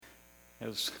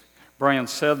As Brian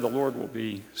said, the Lord will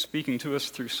be speaking to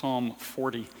us through Psalm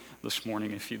 40 this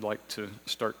morning, if you'd like to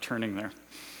start turning there.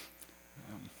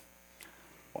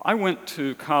 I went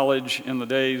to college in the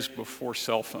days before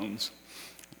cell phones,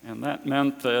 and that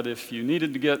meant that if you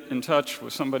needed to get in touch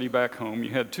with somebody back home,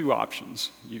 you had two options.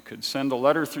 You could send a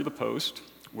letter through the post,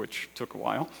 which took a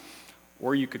while,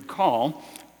 or you could call,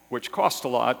 which cost a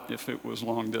lot if it was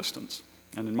long distance.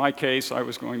 And in my case, I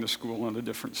was going to school in a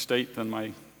different state than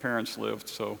my parents lived,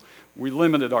 so we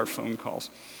limited our phone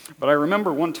calls. But I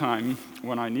remember one time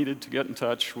when I needed to get in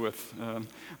touch with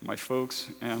my folks,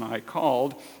 and I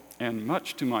called, and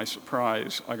much to my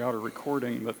surprise, I got a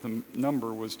recording that the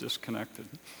number was disconnected.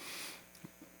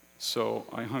 So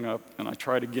I hung up, and I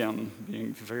tried again,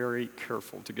 being very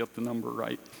careful to get the number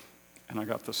right, and I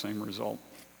got the same result.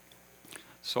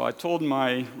 So I told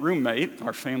my roommate,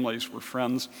 our families were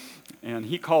friends, and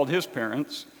he called his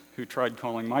parents, who tried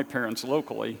calling my parents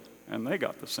locally, and they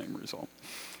got the same result.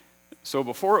 So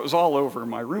before it was all over,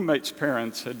 my roommate's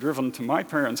parents had driven to my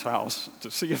parents' house to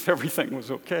see if everything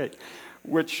was okay,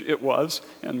 which it was,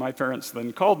 and my parents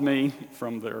then called me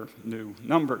from their new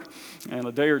number. And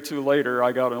a day or two later,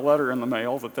 I got a letter in the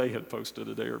mail that they had posted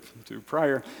a day or two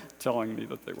prior telling me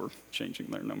that they were changing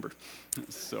their number.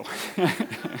 So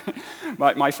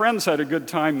my friends had a good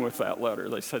time with that letter.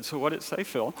 They said, "So what did it say,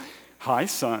 Phil?" "Hi,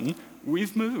 son,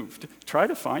 we've moved. Try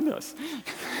to find us."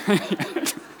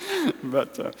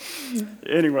 But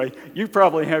anyway, you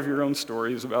probably have your own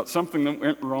stories about something that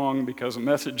went wrong because a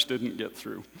message didn't get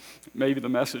through. Maybe the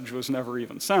message was never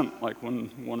even sent, like when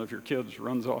one of your kids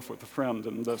runs off with a friend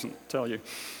and doesn't tell you.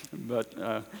 But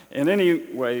in any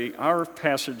way, our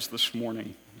passage this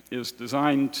morning is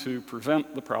designed to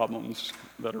prevent the problems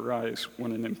that arise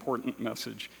when an important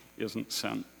message isn't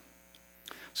sent.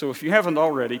 So if you haven't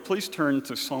already, please turn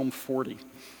to Psalm 40.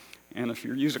 And if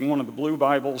you're using one of the blue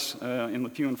Bibles in the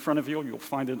pew in front of you, you'll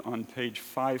find it on page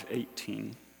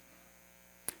 518.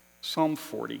 Psalm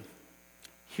 40.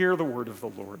 Hear the word of the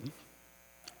Lord.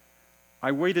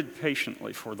 I waited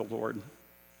patiently for the Lord.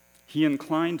 He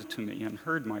inclined to me and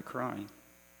heard my cry.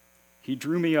 He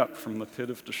drew me up from the pit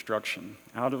of destruction,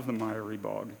 out of the miry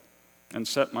bog, and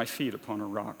set my feet upon a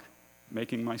rock,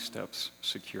 making my steps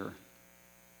secure.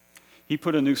 He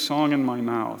put a new song in my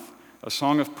mouth, a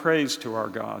song of praise to our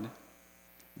God.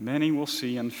 Many will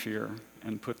see and fear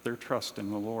and put their trust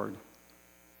in the Lord.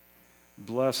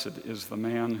 Blessed is the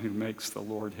man who makes the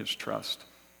Lord his trust,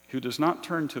 who does not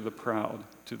turn to the proud,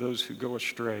 to those who go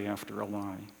astray after a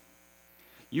lie.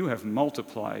 You have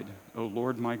multiplied, O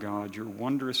Lord my God, your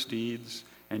wondrous deeds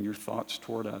and your thoughts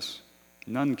toward us.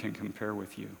 None can compare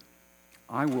with you.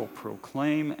 I will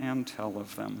proclaim and tell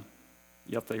of them,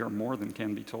 yet they are more than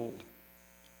can be told.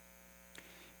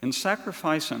 In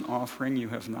sacrifice and offering you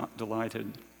have not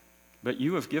delighted, but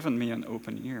you have given me an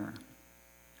open ear.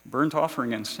 Burnt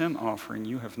offering and sin offering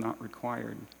you have not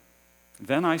required.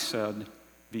 Then I said,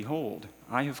 Behold,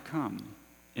 I have come.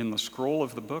 In the scroll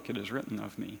of the book it is written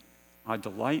of me. I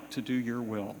delight to do your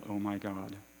will, O my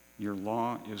God. Your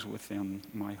law is within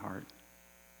my heart.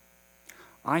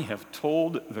 I have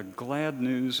told the glad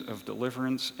news of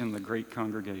deliverance in the great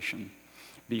congregation.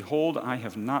 Behold, I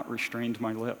have not restrained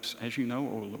my lips, as you know,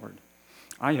 O Lord.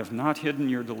 I have not hidden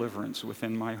your deliverance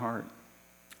within my heart.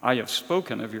 I have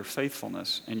spoken of your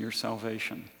faithfulness and your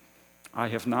salvation. I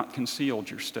have not concealed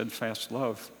your steadfast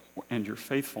love and your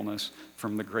faithfulness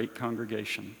from the great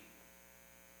congregation.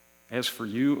 As for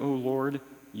you, O Lord,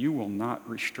 you will not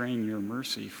restrain your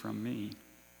mercy from me.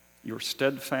 Your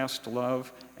steadfast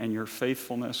love and your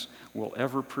faithfulness will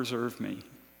ever preserve me.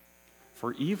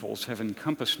 For evils have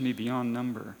encompassed me beyond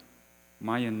number.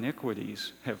 My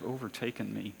iniquities have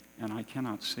overtaken me, and I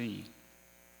cannot see.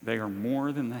 They are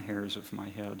more than the hairs of my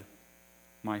head.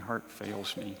 My heart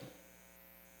fails me.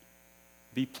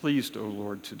 Be pleased, O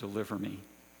Lord, to deliver me.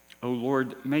 O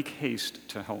Lord, make haste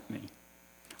to help me.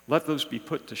 Let those be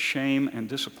put to shame and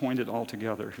disappointed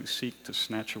altogether who seek to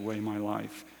snatch away my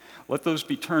life. Let those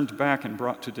be turned back and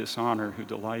brought to dishonor who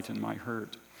delight in my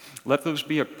hurt. Let those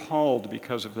be appalled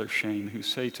because of their shame who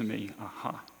say to me,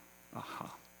 Aha,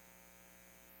 aha.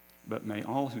 But may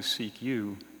all who seek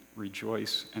you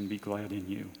rejoice and be glad in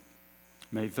you.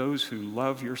 May those who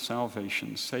love your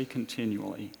salvation say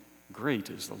continually,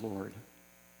 Great is the Lord.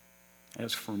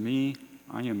 As for me,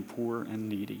 I am poor and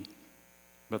needy,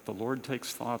 but the Lord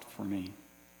takes thought for me.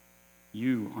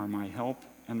 You are my help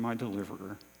and my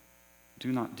deliverer.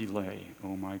 Do not delay,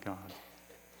 O my God.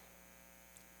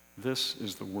 This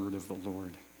is the word of the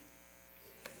Lord.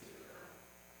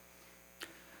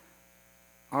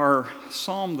 Our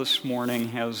psalm this morning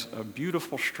has a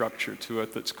beautiful structure to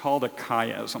it that's called a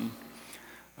chiasm.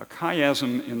 A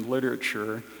chiasm in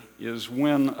literature is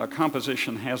when a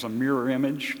composition has a mirror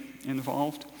image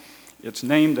involved. It's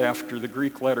named after the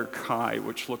Greek letter chi,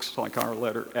 which looks like our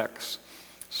letter X.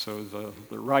 So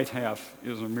the right half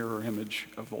is a mirror image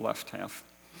of the left half.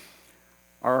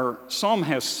 Our psalm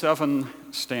has 7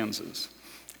 stanzas.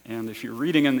 And if you're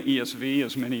reading in the ESV,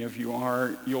 as many of you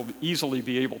are, you'll easily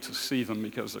be able to see them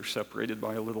because they're separated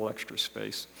by a little extra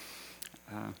space.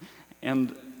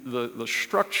 And the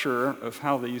structure of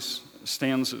how these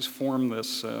stanzas form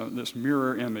this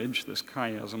mirror image, this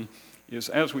chiasm, is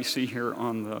as we see here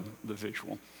on the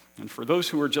visual. And for those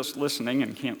who are just listening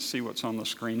and can't see what's on the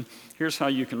screen, here's how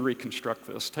you can reconstruct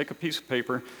this. Take a piece of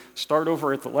paper, start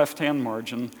over at the left-hand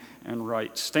margin, and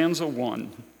write stanza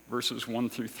 1, verses 1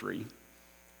 through 3.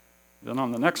 Then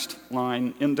on the next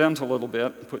line, indent a little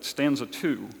bit, and put stanza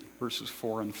 2, verses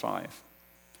 4 and 5.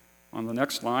 On the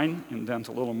next line, indent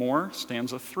a little more,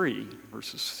 stanza 3,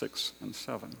 verses 6 and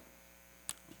 7.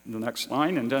 The next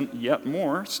line, indent yet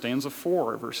more, stanza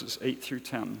 4, verses 8 through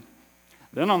 10.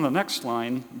 Then on the next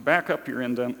line, back up your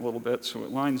indent a little bit so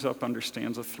it lines up under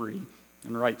stanza 3,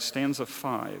 and write stanza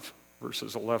 5,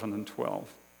 verses 11 and 12.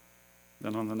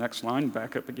 Then on the next line,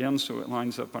 back up again so it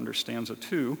lines up under stanza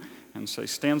 2, and say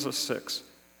stanza 6,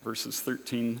 verses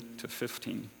 13 to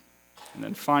 15. And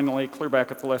then finally, clear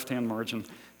back at the left-hand margin,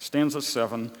 stanza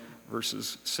 7,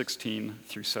 verses 16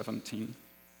 through 17.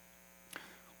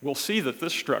 We'll see that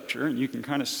this structure, and you can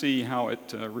kind of see how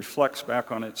it reflects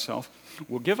back on itself,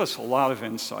 will give us a lot of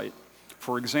insight.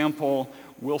 For example,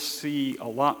 we'll see a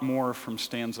lot more from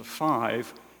stanza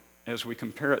 5 as we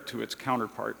compare it to its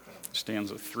counterpart,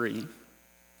 stanza 3.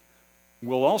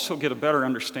 We'll also get a better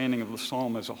understanding of the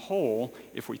psalm as a whole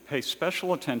if we pay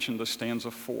special attention to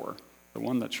stanza 4, the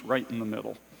one that's right in the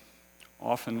middle.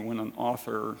 Often when an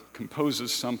author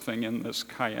composes something in this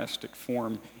chiastic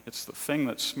form, it's the thing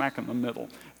that's smack in the middle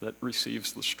that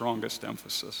receives the strongest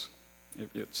emphasis.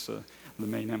 It's the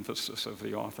main emphasis of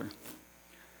the author.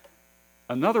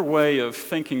 Another way of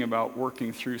thinking about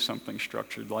working through something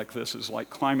structured like this is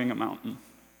like climbing a mountain.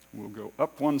 We'll go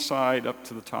up one side, up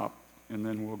to the top, and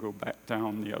then we'll go back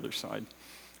down the other side.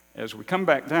 As we come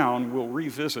back down, we'll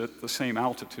revisit the same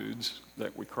altitudes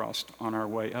that we crossed on our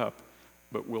way up,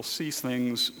 but we'll see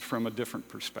things from a different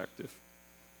perspective.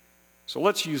 So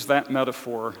let's use that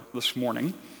metaphor this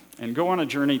morning and go on a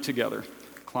journey together,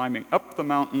 climbing up the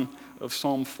mountain of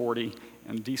Psalm 40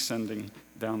 and descending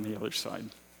down the other side.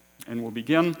 And we'll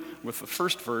begin with the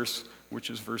first verse, which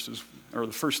is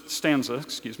the first stanza,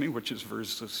 which is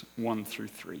verses 1 through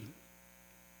 3.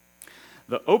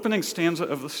 The opening stanza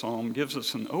of the psalm gives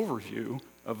us an overview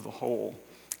of the whole,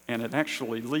 and it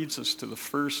actually leads us to the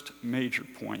first major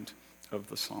point of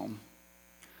the psalm.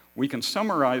 We can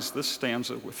summarize this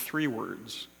stanza with 3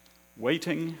 words: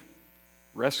 waiting,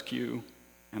 rescue,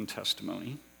 and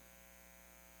testimony.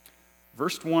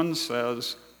 Verse 1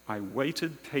 says, "I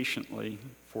waited patiently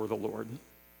for the Lord."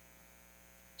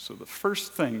 So the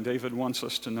first thing David wants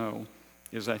us to know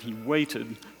is that he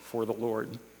waited for the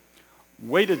Lord.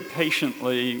 Waited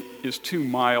patiently is too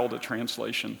mild a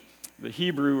translation. The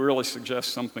Hebrew really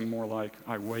suggests something more like,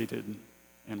 I waited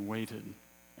and waited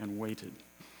and waited.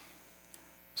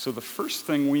 So the first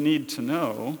thing we need to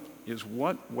know is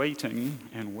what waiting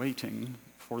and waiting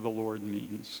for the Lord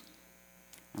means.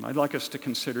 And I'd like us to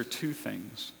consider 2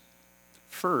 things.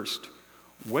 First,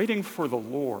 waiting for the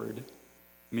Lord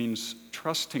means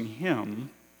trusting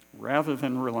Him rather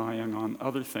than relying on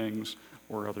other things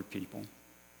or other people.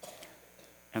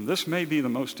 And this may be the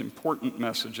most important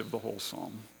message of the whole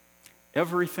psalm.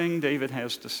 Everything David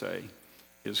has to say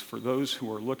is for those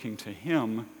who are looking to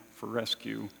him for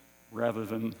rescue rather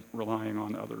than relying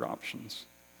on other options.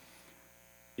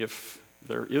 If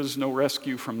there is no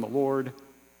rescue from the Lord,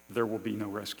 there will be no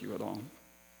rescue at all.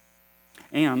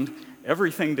 And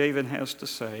everything David has to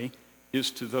say is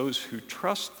to those who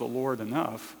trust the Lord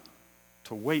enough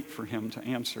to wait for him to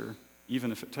answer,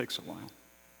 even if it takes a while.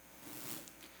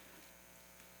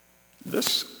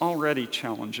 This already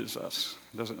challenges us,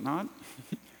 does it not?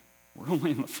 We're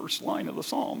only in the first line of the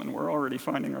psalm, and we're already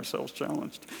finding ourselves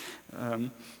challenged.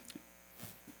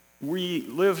 We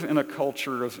live in a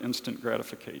culture of instant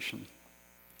gratification,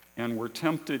 and we're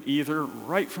tempted either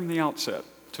right from the outset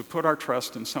to put our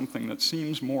trust in something that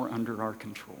seems more under our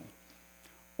control,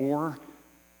 or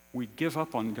we give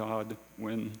up on God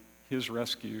when His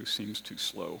rescue seems too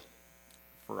slow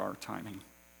for our timing.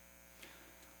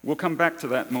 We'll come back to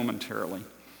that momentarily.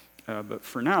 But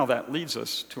for now, that leads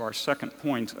us to our second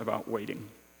point about waiting.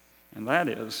 And that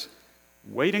is,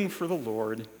 waiting for the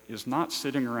Lord is not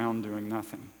sitting around doing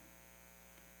nothing.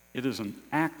 It is an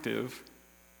active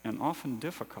and often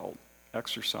difficult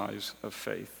exercise of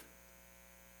faith.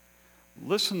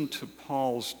 Listen to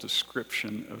Paul's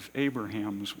description of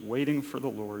Abraham's waiting for the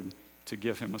Lord to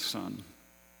give him a son.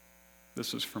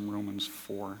 This is from Romans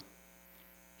 4.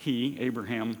 He,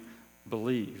 Abraham,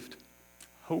 believed,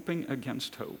 hoping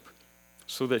against hope,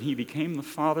 so that he became the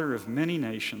father of many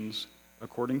nations,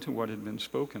 according to what had been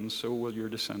spoken, so will your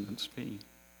descendants be.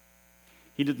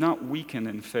 He did not weaken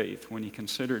in faith when he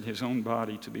considered his own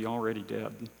body to be already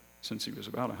dead, since he was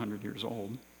about 100 years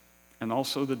old, and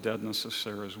also the deadness of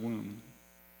Sarah's womb.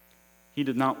 He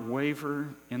did not waver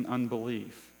in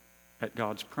unbelief at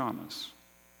God's promise,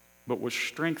 but was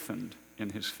strengthened in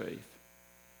his faith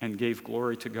and gave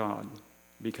glory to God,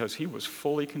 because he was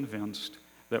fully convinced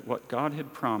that what God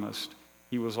had promised,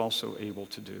 he was also able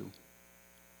to do.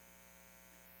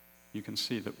 You can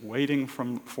see that waiting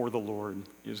for the Lord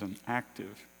is an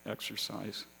active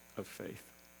exercise of faith.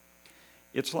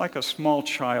 It's like a small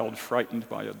child frightened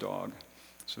by a dog.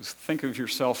 So think of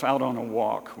yourself out on a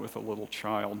walk with a little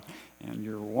child, and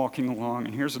you're walking along,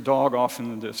 and here's a dog off in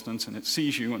the distance, and it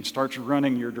sees you and starts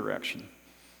running your direction.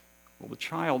 Well, the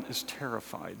child is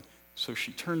terrified, so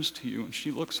she turns to you, and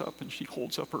she looks up, and she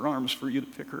holds up her arms for you to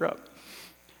pick her up.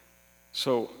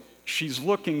 So she's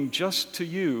looking just to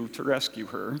you to rescue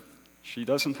her. She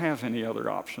doesn't have any other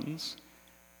options.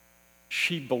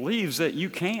 She believes that you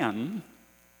can,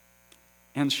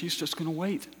 and she's just going to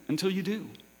wait until you do,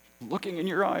 looking in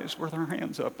your eyes with her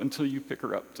hands up until you pick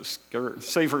her up to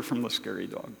save her from the scary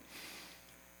dog.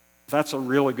 That's a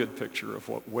really good picture of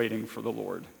what waiting for the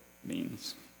Lord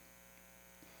means.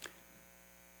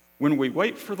 When we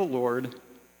wait for the Lord,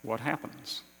 what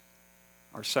happens?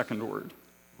 Our second word,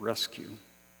 rescue.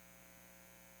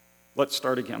 Let's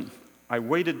start again. I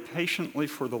waited patiently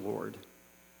for the Lord.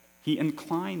 He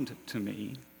inclined to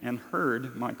me and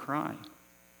heard my cry.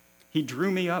 He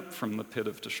drew me up from the pit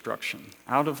of destruction,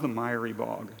 out of the miry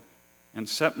bog, and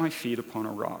set my feet upon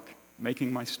a rock,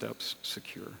 making my steps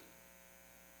secure.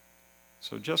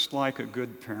 So just like a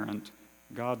good parent,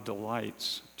 God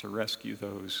delights to rescue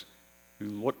those who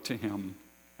look to him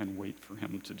and wait for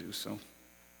him to do so.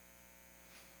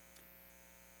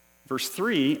 Verse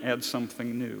 3 adds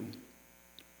something new,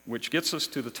 which gets us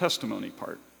to the testimony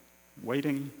part.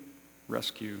 Waiting,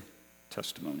 rescue,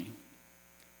 testimony.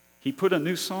 He put a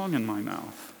new song in my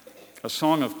mouth, a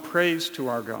song of praise to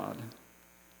our God.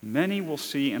 Many will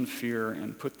see and fear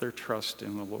and put their trust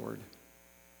in the Lord.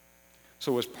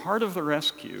 So as part of the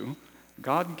rescue,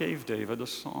 God gave David a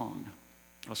song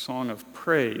of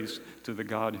praise to the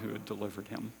God who had delivered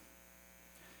him.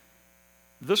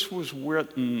 This was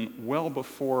written well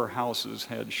before houses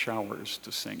had showers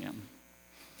to sing in.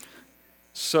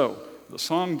 So, the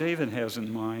song David has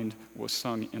in mind was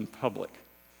sung in public.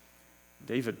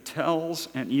 David tells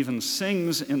and even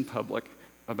sings in public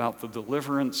about the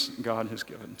deliverance God has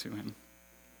given to him.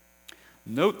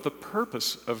 Note the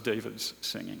purpose of David's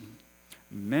singing.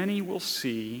 Many will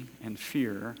see and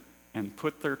fear and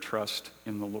put their trust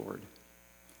in the Lord.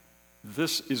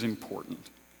 This is important,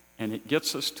 and it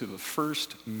gets us to the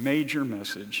first major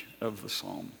message of the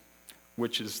psalm,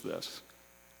 which is this: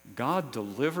 God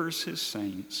delivers his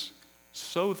saints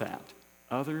so that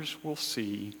others will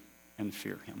see and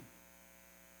fear him.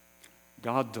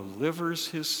 God delivers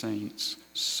his saints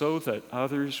so that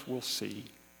others will see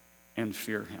and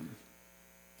fear him.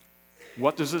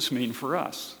 What does this mean for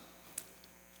us?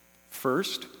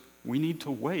 First, we need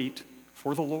to wait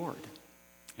for the Lord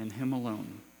and him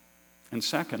alone. And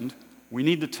second, we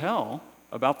need to tell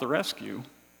about the rescue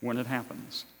when it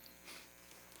happens.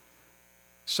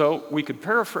 So we could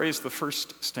paraphrase the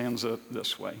first stanza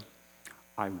this way: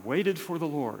 I waited for the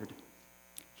Lord,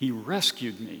 he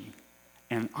rescued me,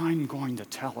 and I'm going to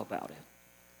tell about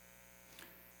it.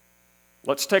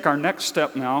 Let's take our next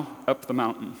step now up the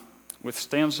mountain with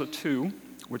stanza 2,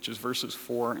 which is verses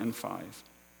 4 and 5.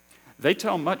 They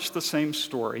tell much the same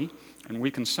story, and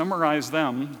we can summarize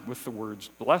them with the words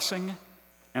blessing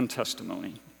and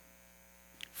testimony.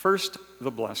 First,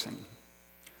 the blessing.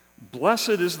 Blessed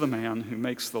is the man who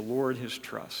makes the Lord his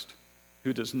trust,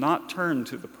 who does not turn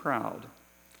to the proud,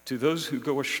 to those who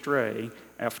go astray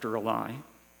after a lie.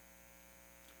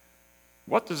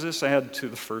 What does this add to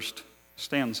the first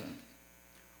stanza?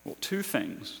 Well, two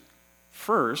things.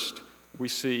 First, we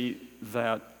see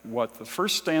that what the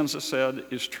first stanza said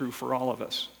is true for all of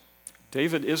us.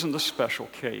 David isn't a special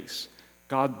case.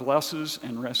 God blesses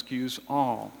and rescues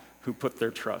all who put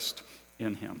their trust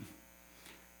in him.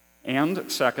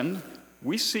 And second,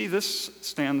 we see this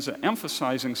stanza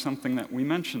emphasizing something that we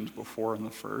mentioned before in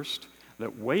the first,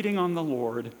 that waiting on the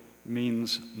Lord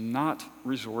means not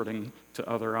resorting to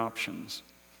other options,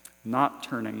 not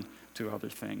turning to other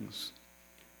things.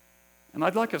 And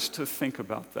I'd like us to think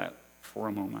about that for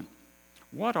a moment.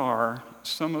 What are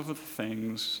some of the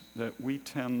things that we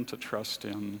tend to trust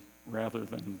in rather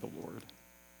than the Lord?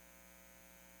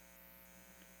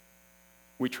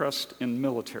 We trust in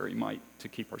military might to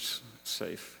keep us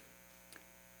safe.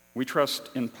 We trust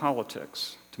in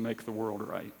politics to make the world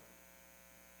right.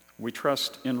 We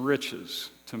trust in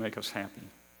riches to make us happy.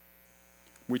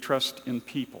 We trust in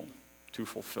people to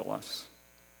fulfill us.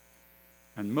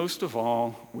 And most of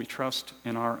all, we trust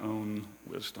in our own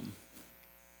wisdom.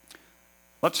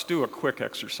 Let's do a quick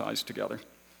exercise together.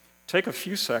 Take a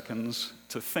few seconds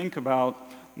to think about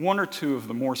one or two of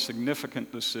the more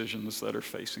significant decisions that are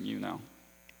facing you now.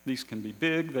 These can be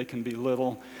big, they can be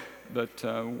little, but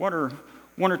what are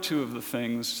one or two of the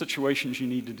things, situations you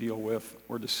need to deal with,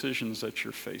 or decisions that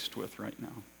you're faced with right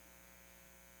now?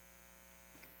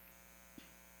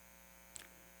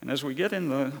 And as we get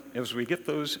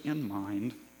those in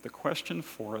mind, the question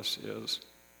for us is,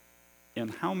 in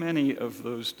how many of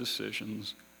those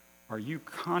decisions are you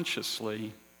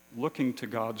consciously looking to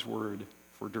God's word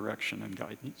for direction and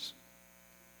guidance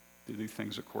to do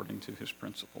things according to his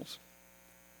principles?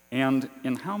 And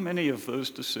in how many of those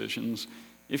decisions,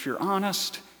 if you're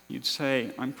honest, you'd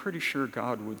say, I'm pretty sure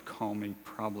God would call me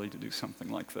probably to do something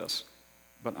like this,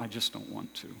 but I just don't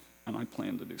want to, and I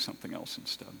plan to do something else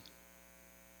instead.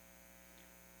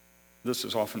 This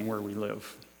is often where we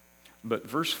live. But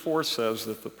verse 4 says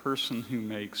that the person who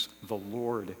makes the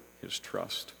Lord his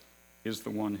trust is the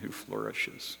one who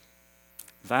flourishes.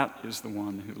 That is the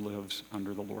one who lives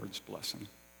under the Lord's blessing.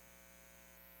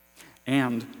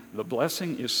 And the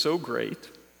blessing is so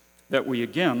great that we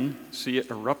again see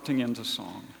it erupting into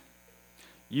song.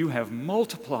 You have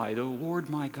multiplied, O Lord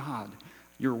my God,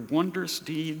 your wondrous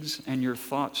deeds and your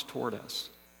thoughts toward us.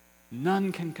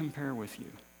 None can compare with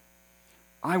you.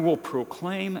 I will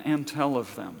proclaim and tell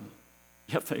of them,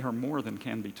 yet they are more than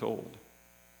can be told.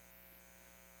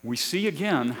 We see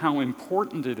again how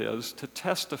important it is to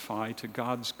testify to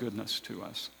God's goodness to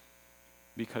us,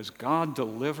 because God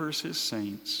delivers his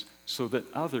saints so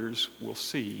that others will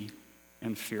see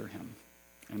and fear him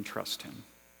and trust him.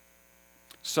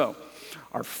 So,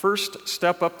 our first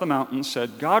step up the mountain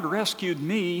said, God rescued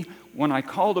me when I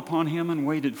called upon him and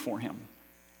waited for him,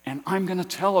 and I'm going to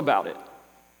tell about it.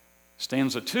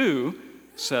 Stanza 2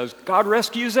 says, God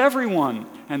rescues everyone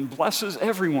and blesses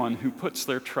everyone who puts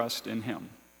their trust in him.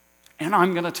 And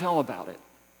I'm going to tell about it.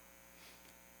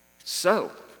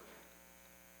 So,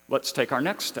 let's take our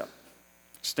next step.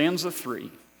 Stanza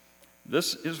 3.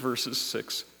 This is verses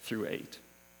 6 through 8.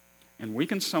 And we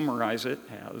can summarize it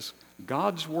as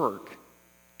God's work,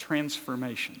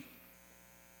 transformation.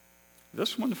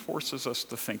 This one forces us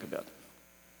to think a bit.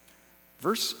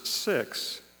 Verse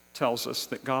 6 tells us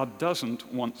that God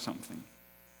doesn't want something.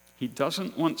 He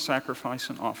doesn't want sacrifice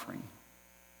and offering.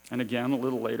 And again, a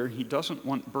little later, he doesn't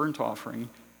want burnt offering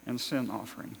and sin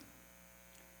offering.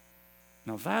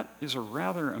 Now that is a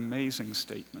rather amazing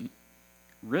statement,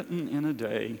 written in a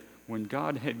day when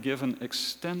God had given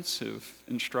extensive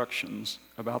instructions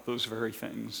about those very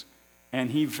things,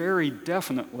 and he very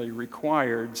definitely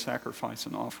required sacrifice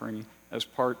and offering as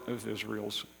part of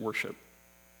Israel's worship.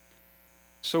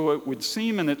 So it would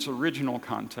seem in its original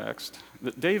context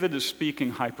that David is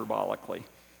speaking hyperbolically.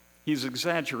 He's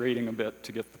exaggerating a bit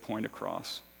to get the point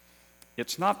across.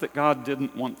 It's not that God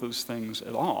didn't want those things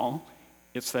at all.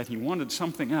 It's that he wanted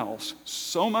something else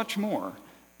so much more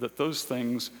that those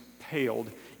things paled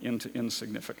into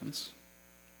insignificance.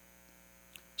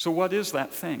 So what is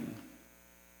that thing?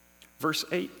 Verse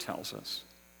 8 tells us,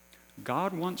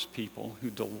 God wants people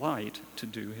who delight to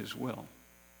do his will.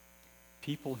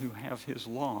 People who have his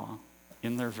law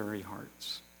in their very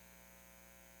hearts.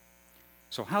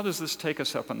 So how does this take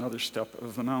us up another step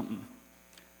of the mountain?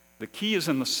 The key is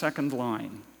in the second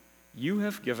line. You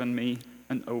have given me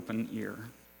an open ear.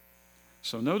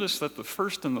 So notice that the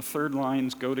first and the third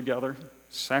lines go together,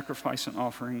 sacrifice and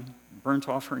offering, burnt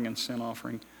offering and sin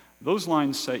offering. Those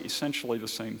lines say essentially the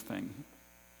same thing.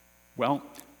 Well,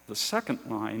 the second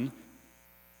line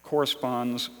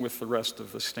corresponds with the rest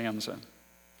of the stanza.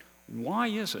 Why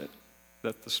is it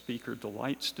that the speaker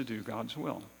delights to do God's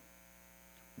will?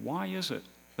 Why is it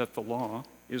that the law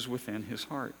is within his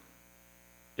heart?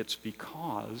 It's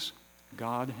because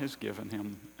God has given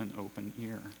him an open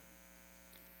ear.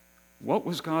 What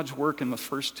was God's work in the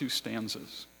first two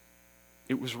stanzas?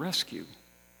 It was rescue.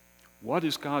 What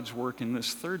is God's work in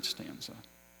this third stanza?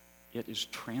 It is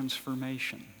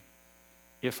transformation.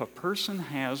 If a person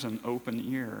has an open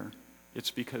ear,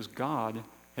 it's because God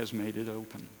has made it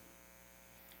open.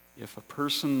 If a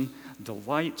person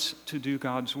delights to do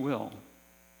God's will,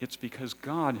 it's because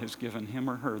God has given him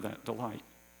or her that delight.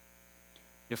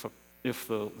 If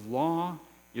the law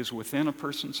is within a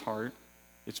person's heart,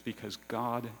 it's because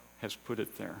God has put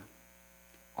it there.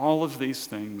 All of these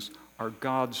things are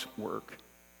God's work.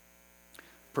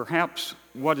 Perhaps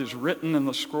what is written in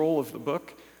the scroll of the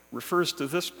book refers to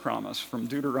this promise from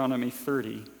Deuteronomy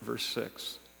 30, verse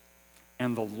 6.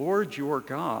 And the Lord your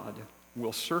God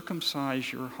will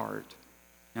circumcise your heart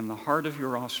and the heart of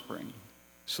your offspring,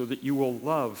 so that you will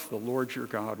love the Lord your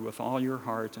God with all your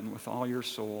heart and with all your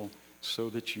soul, so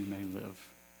that you may live.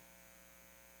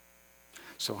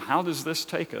 So how does this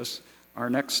take us our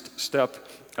next step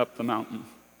up the mountain?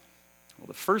 Well,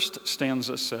 the first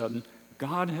stanza said,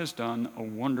 God has done a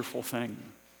wonderful thing.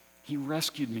 He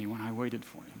rescued me when I waited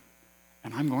for him,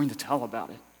 and I'm going to tell about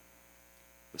it.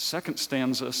 The second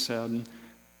stanza said,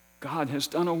 God has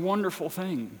done a wonderful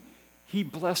thing. He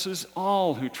blesses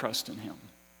all who trust in him,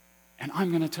 and I'm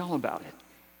going to tell about it.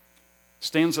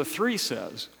 Stanza 3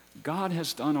 says, God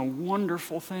has done a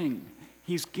wonderful thing.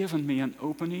 He's given me an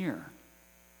open ear.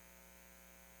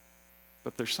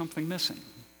 But there's something missing.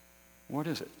 What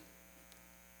is it?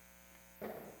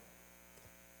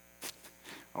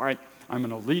 All right, I'm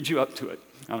going to lead you up to it,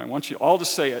 and I want you all to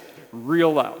say it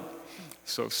real loud.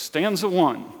 So stanza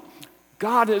 1,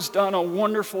 God has done a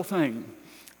wonderful thing.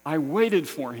 I waited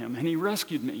for him, and he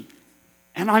rescued me,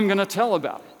 and I'm going to tell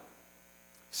about it.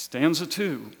 Stanza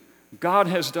 2, God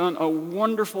has done a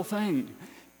wonderful thing.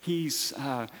 He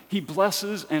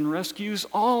blesses and rescues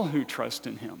all who trust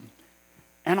in him,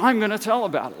 and I'm going to tell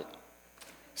about it.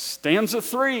 Stanza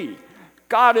 3,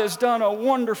 God has done a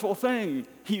wonderful thing.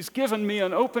 He's given me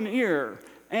an open ear,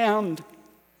 and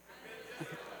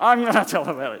I'm going to tell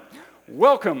about it.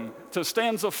 Welcome to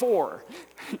stanza 4.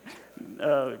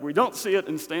 We don't see it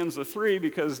in stanza 3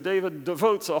 because David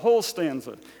devotes a whole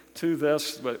stanza to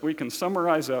this, but we can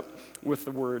summarize up with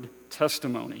the word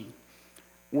testimony.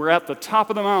 We're at the top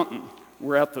of the mountain.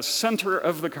 We're at the center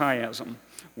of the chiasm.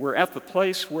 We're at the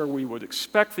place where we would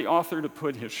expect the author to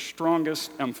put his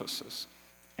strongest emphasis.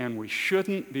 And we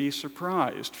shouldn't be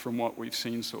surprised from what we've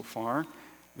seen so far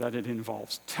that it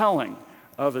involves telling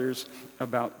others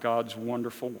about God's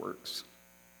wonderful works.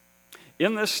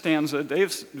 In this stanza,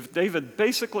 David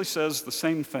basically says the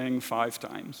same thing 5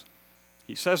 times.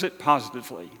 He says it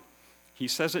positively. He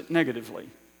says it negatively.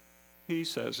 He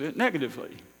says it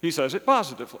negatively. He says it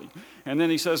positively. And then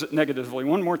he says it negatively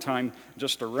one more time,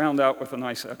 just to round out with a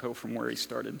nice echo from where he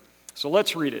started. So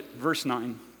let's read it. Verse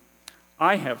 9.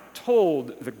 I have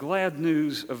told the glad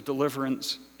news of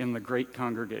deliverance in the great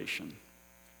congregation.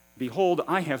 Behold,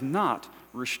 I have not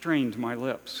restrained my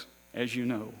lips, as you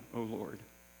know, O Lord.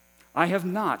 I have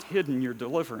not hidden your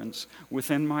deliverance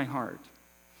within my heart.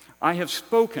 I have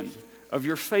spoken of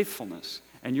your faithfulness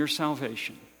and your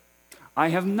salvation. I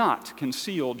have not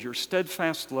concealed your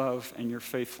steadfast love and your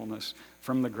faithfulness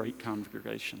from the great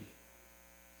congregation.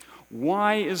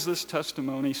 Why is this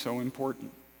testimony so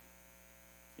important?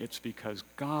 It's because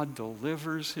God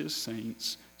delivers his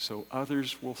saints so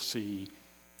others will see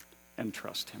and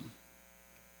trust him.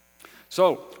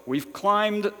 So, we've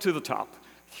climbed to the top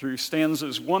through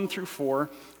stanzas 1 through 4,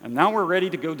 and now we're ready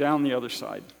to go down the other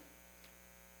side.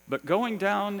 But going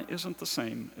down isn't the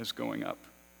same as going up,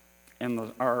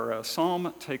 and our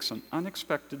psalm takes an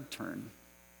unexpected turn.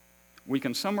 We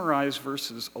can summarize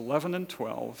verses 11 and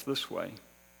 12 this way: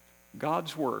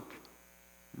 God's work,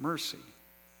 mercy.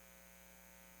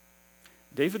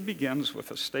 David begins with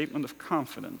a statement of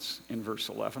confidence in verse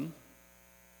 11.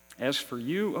 As for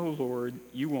you, O Lord,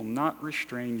 you will not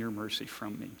restrain your mercy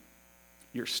from me.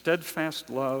 Your steadfast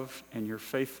love and your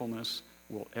faithfulness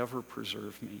will ever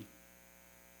preserve me.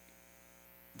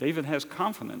 David has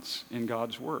confidence in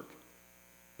God's work,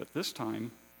 but this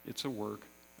time it's a work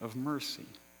of mercy.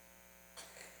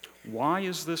 Why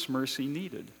is this mercy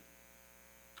needed?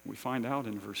 We find out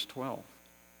in verse 12.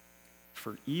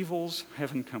 For evils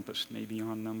have encompassed me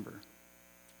beyond number.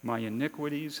 My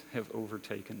iniquities have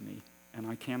overtaken me, and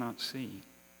I cannot see.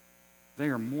 They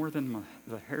are more than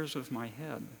the hairs of my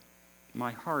head.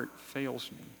 My heart fails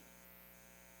me.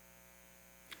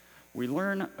 We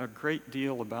learn a great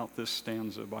deal about this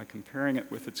stanza by comparing it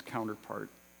with its counterpart,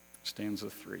 stanza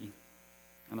 3.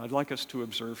 And I'd like us to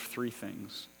observe 3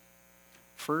 things.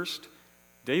 First,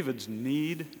 David's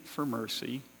need for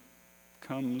mercy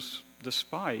comes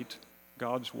despite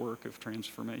God's work of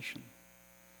transformation.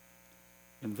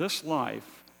 In this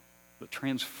life, the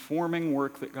transforming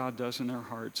work that God does in our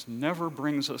hearts never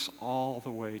brings us all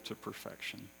the way to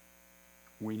perfection.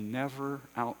 We never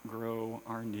outgrow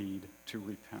our need to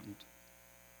repent.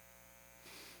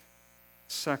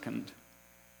 Second,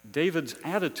 David's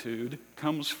attitude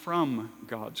comes from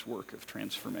God's work of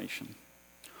transformation.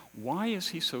 Why is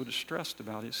he so distressed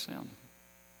about his sin?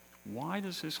 Why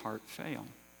does his heart fail?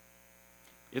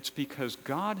 It's because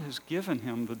God has given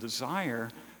him the desire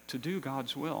to do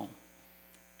God's will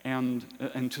and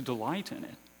to delight in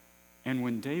it. And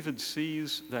when David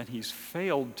sees that he's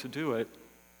failed to do it,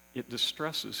 it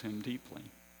distresses him deeply.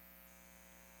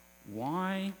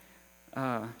 Why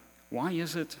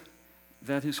is it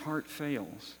that his heart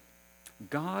fails?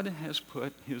 God has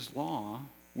put his law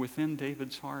within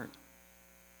David's heart.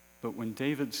 But when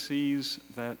David sees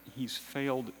that he's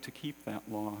failed to keep that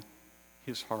law,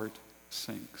 his heart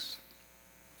sinks.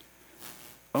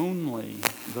 Only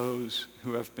those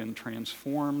who have been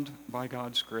transformed by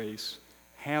God's grace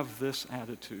have this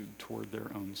attitude toward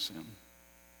their own sin.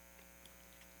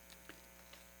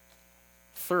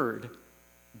 Third,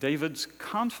 David's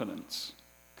confidence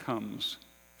comes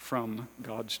from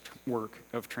God's work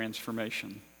of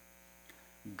transformation.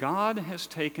 God has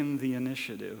taken the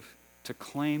initiative to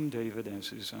claim David as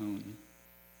his own.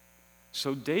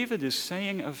 So David is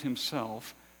saying of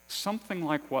himself something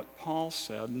like what Paul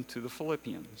said to the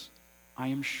Philippians, I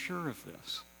am sure of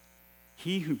this.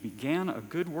 He who began a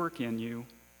good work in you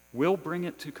will bring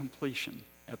it to completion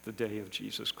at the day of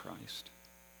Jesus Christ.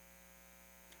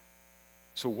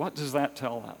 So what does that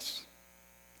tell us?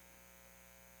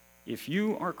 If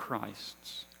you are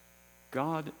Christ's,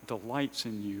 God delights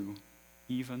in you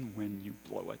even when you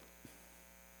blow it.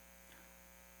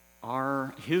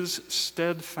 His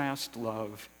steadfast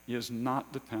love is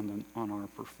not dependent on our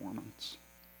performance.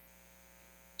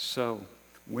 So,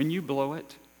 when you blow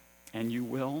it, and you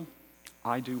will,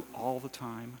 I do all the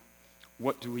time,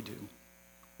 what do?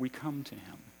 We come to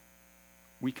him.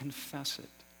 We confess it.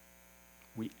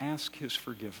 We ask his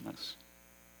forgiveness.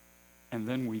 And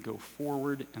then we go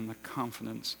forward in the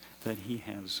confidence that he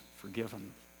has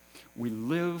forgiven. We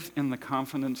live in the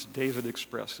confidence David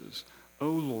expresses. O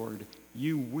Lord,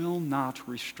 you will not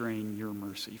restrain your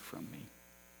mercy from me.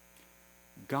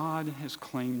 God has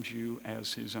claimed you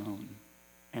as his own,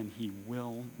 and he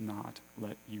will not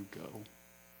let you go.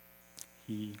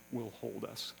 He will hold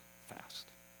us fast.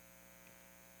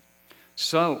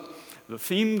 So, the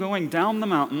theme going down the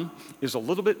mountain is a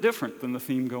little bit different than the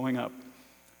theme going up.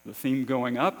 The theme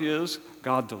going up is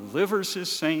God delivers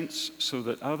his saints so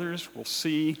that others will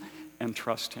see and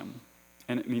trust him.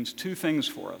 And it means two things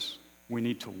for us. We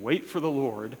need to wait for the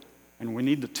Lord, and we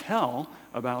need to tell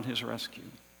about his rescue.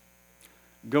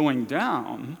 Going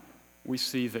down, we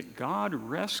see that God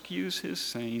rescues his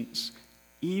saints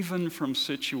even from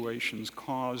situations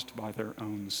caused by their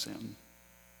own sin.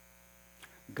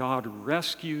 God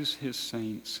rescues his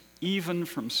saints even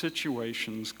from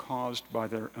situations caused by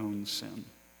their own sin.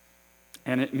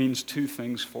 And it means two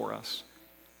things for us.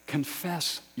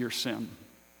 Confess your sin,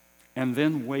 and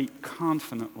then wait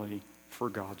confidently for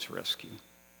God's rescue.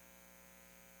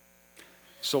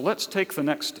 So let's take the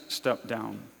next step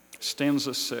down,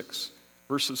 stanza 6,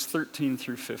 verses 13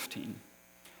 through 15.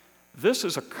 This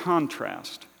is a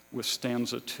contrast with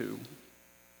stanza 2.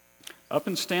 Up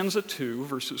in stanza 2,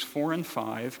 verses 4 and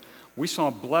 5, we saw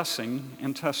blessing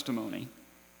and testimony.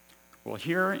 Well,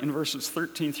 here in verses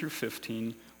 13 through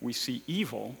 15, we see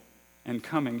evil and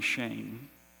coming shame.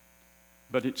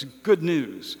 But it's good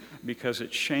news because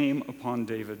it's shame upon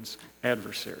David's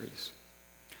adversaries.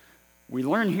 We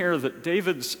learn here that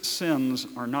David's sins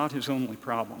are not his only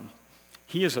problem.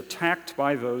 He is attacked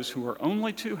by those who are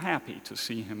only too happy to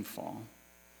see him fall.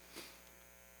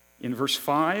 In verse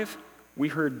 5, we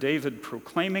heard David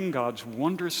proclaiming God's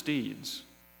wondrous deeds.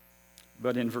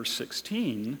 But in verse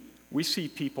 16, we see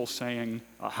people saying,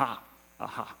 aha,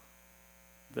 aha.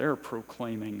 They're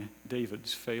proclaiming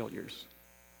David's failures.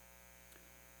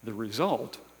 The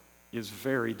result is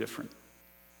very different.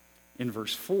 In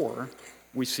verse 4,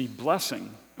 we see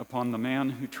blessing upon the man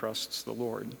who trusts the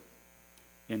Lord.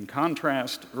 In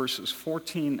contrast, verses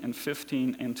 14 and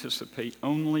 15 anticipate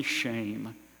only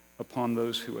shame upon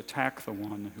those who attack the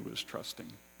one who is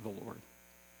trusting the Lord.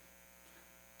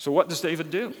 So what does David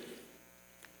do?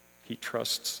 He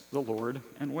trusts the Lord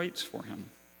and waits for him.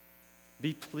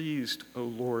 Be pleased, O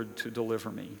Lord, to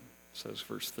deliver me, says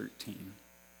verse 13.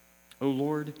 O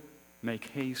Lord, make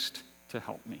haste to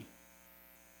help me.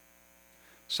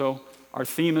 So our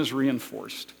theme is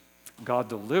reinforced. God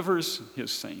delivers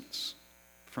his saints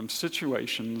from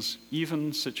situations,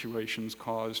 even situations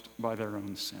caused by their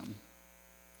own sin.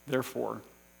 Therefore,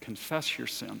 confess your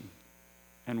sin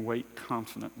and wait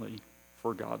confidently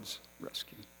for God's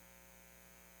rescue.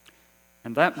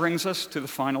 And that brings us to the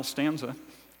final stanza,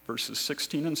 verses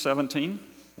 16 and 17.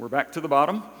 We're back to the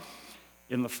bottom.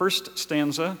 In the first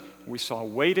stanza, we saw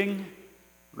waiting,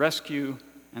 rescue,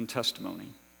 and testimony.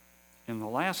 In the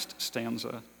last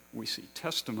stanza, we see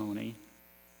testimony,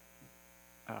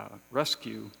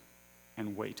 rescue,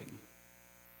 and waiting.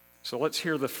 So let's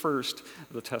hear the first,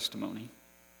 the testimony.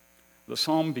 The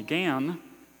psalm began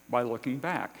by looking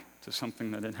back to something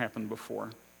that had happened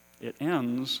before. It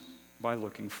ends by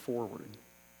looking forward.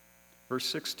 Verse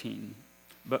 16,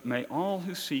 "But may all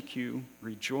who seek you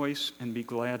rejoice and be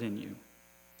glad in you.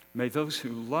 May those who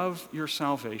love your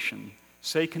salvation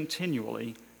say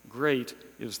continually, 'Great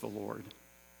is the Lord.'"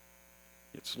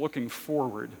 It's looking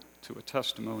forward to a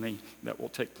testimony that will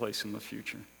take place in the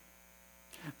future.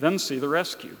 Then see the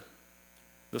rescue.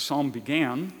 The psalm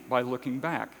began by looking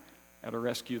back at a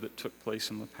rescue that took place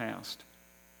in the past.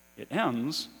 It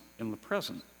ends in the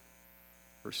present.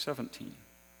 Verse 17,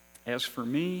 "As for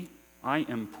me, I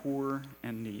am poor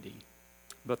and needy,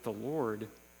 but the Lord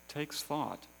takes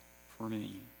thought for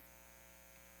me."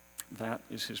 That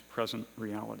is his present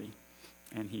reality,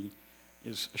 and he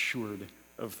is assured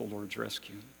of the Lord's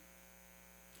rescue.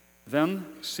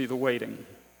 Then see the waiting.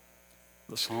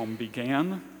 The psalm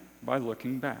began by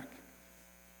looking back.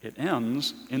 It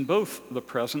ends in both the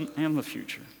present and the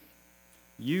future.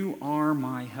 "You are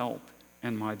my help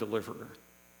and my deliverer.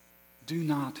 Do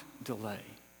not delay,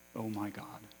 O my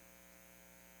God."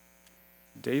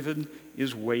 David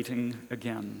is waiting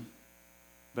again,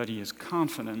 but he is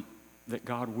confident that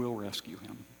God will rescue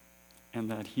him and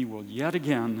that he will yet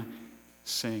again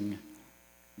sing,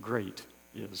 "Great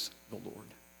is the Lord."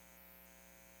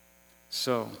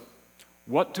 So,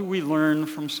 what do we learn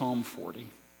from Psalm 40?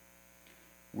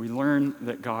 We learn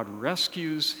that God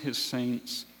rescues his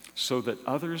saints so that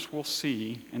others will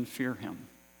see and fear him.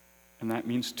 And that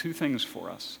means two things for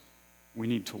us. We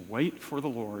need to wait for the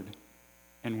Lord,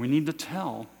 and we need to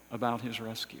tell about his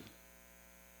rescue.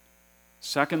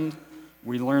 Second,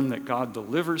 we learn that God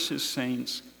delivers his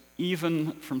saints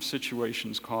even from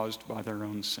situations caused by their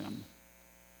own sin.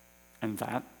 And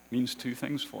that means two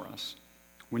things for us.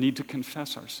 We need to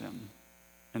confess our sin,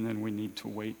 and then we need to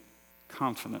wait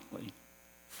confidently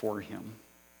for him.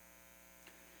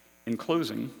 In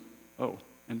closing,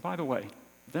 and by the way,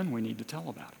 then we need to tell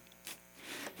about it.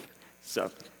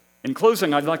 So, in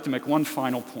closing, I'd like to make one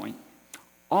final point.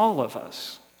 All of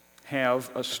us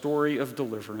have a story of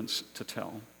deliverance to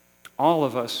tell. All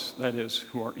of us, that is,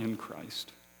 who are in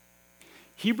Christ.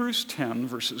 Hebrews 10,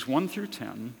 verses 1 through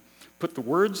 10, put the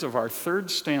words of our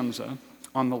third stanza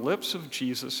on the lips of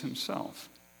Jesus himself.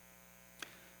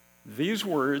 These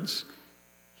words,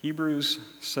 Hebrews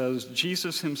says,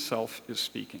 Jesus himself is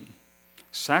speaking.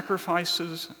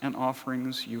 "Sacrifices and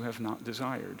offerings you have not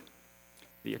desired."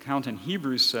 The account in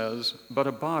Hebrews says, "But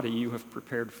a body you have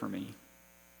prepared for me.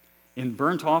 In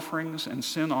burnt offerings and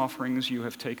sin offerings you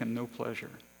have taken no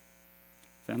pleasure."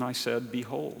 Then I said,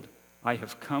 "Behold, I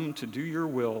have come to do your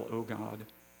will, O God,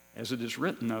 as it is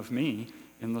written of me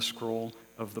in the scroll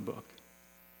of the book."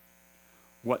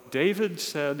 What David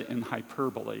said in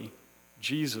hyperbole,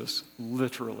 Jesus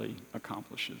literally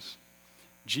accomplishes.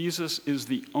 Jesus is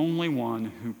the only one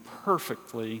who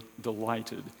perfectly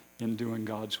delighted in doing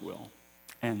God's will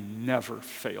and never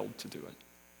failed to do it.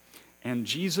 And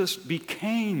Jesus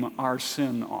became our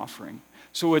sin offering.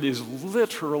 So it is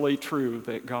literally true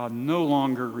that God no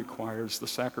longer requires the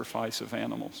sacrifice of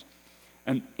animals.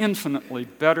 An infinitely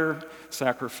better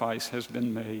sacrifice has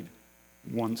been made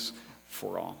once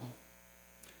for all.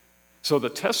 So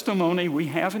the testimony we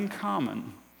have in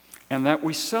common and that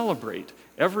we celebrate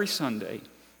every Sunday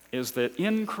is that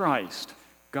in Christ,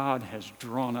 God has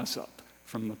drawn us up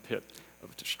from the pit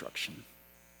of destruction.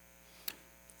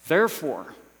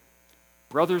 Therefore,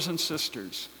 brothers and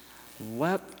sisters,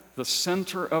 let the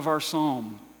center of our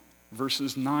psalm,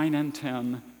 verses 9 and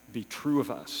 10, be true of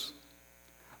us.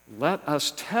 Let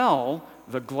us tell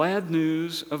the glad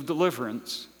news of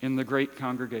deliverance in the great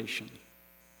congregation.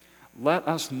 Let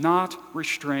us not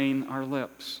restrain our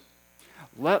lips.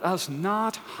 Let us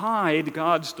not hide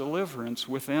God's deliverance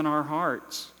within our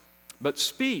hearts, but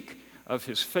speak of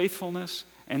his faithfulness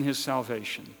and his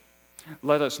salvation.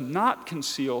 Let us not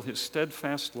conceal his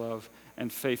steadfast love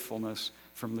and faithfulness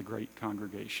from the great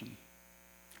congregation.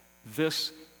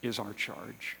 This is our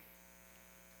charge.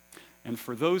 And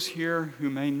for those here who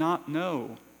may not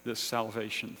know this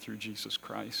salvation through Jesus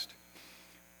Christ,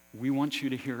 we want you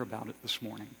to hear about it this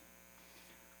morning.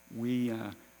 We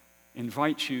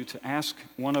invite you to ask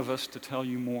one of us to tell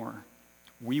you more.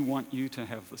 We want you to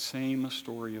have the same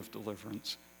story of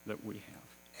deliverance that we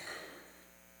have.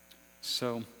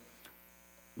 So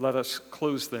let us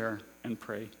close there and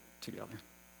pray together.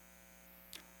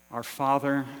 Our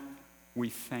Father, we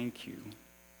thank you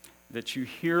that you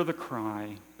hear the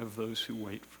cry of those who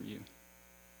wait for you.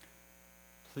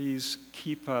 Please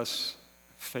keep us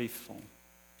faithful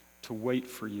to wait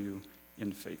for you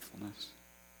in faithfulness.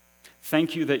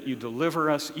 Thank you that you deliver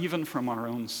us even from our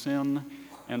own sin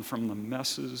and from the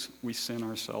messes we sin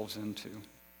ourselves into.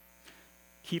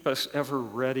 Keep us ever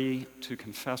ready to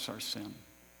confess our sin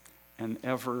and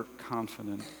ever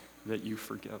confident that you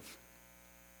forgive.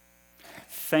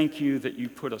 Thank you that you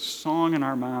put a song in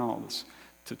our mouths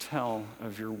to tell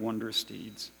of your wondrous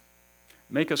deeds.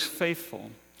 Make us faithful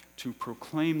to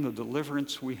proclaim the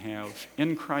deliverance we have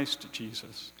in Christ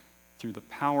Jesus through the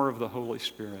power of the Holy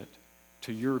Spirit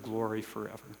to your glory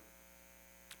forever.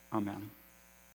 Amen.